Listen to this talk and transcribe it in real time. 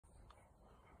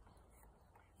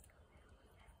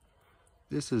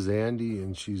This is Andy,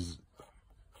 and she's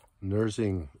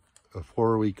nursing a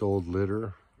 4-week-old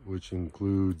litter, which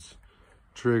includes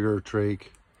Trigger, Trach,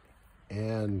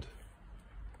 and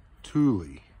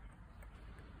Thule.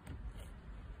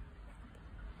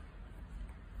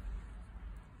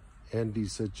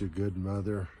 Andy's such a good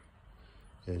mother,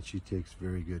 and she takes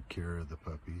very good care of the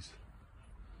puppies.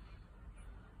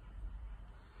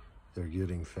 They're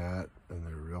getting fat and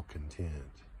they're real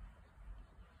content.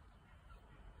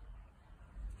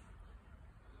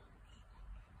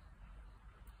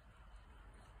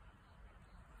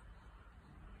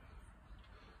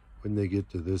 When they get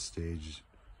to this stage,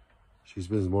 she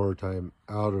spends more time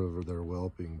out of their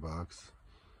whelping box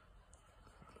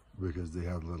because they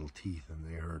have little teeth and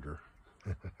they hurt her.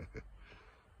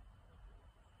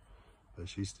 But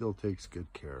she still takes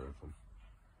good care of them.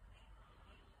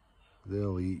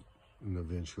 They'll eat and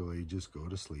eventually just go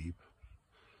to sleep.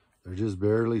 They're just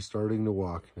barely starting to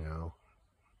walk now.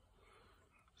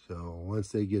 So once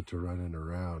they get to running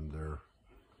around, their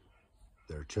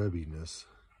chubbiness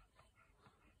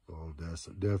will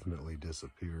definitely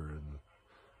disappear, and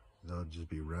they'll just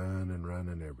be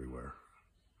running everywhere.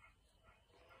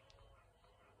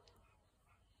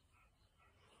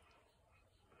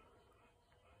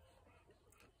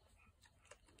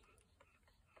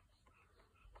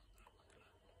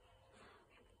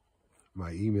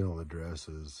 My email address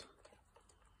is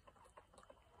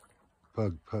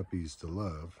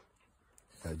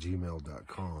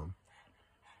pugpuppiestolove@gmail.com,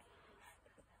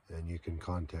 and you can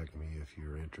contact me if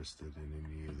you're interested in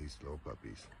any of these little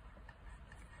puppies.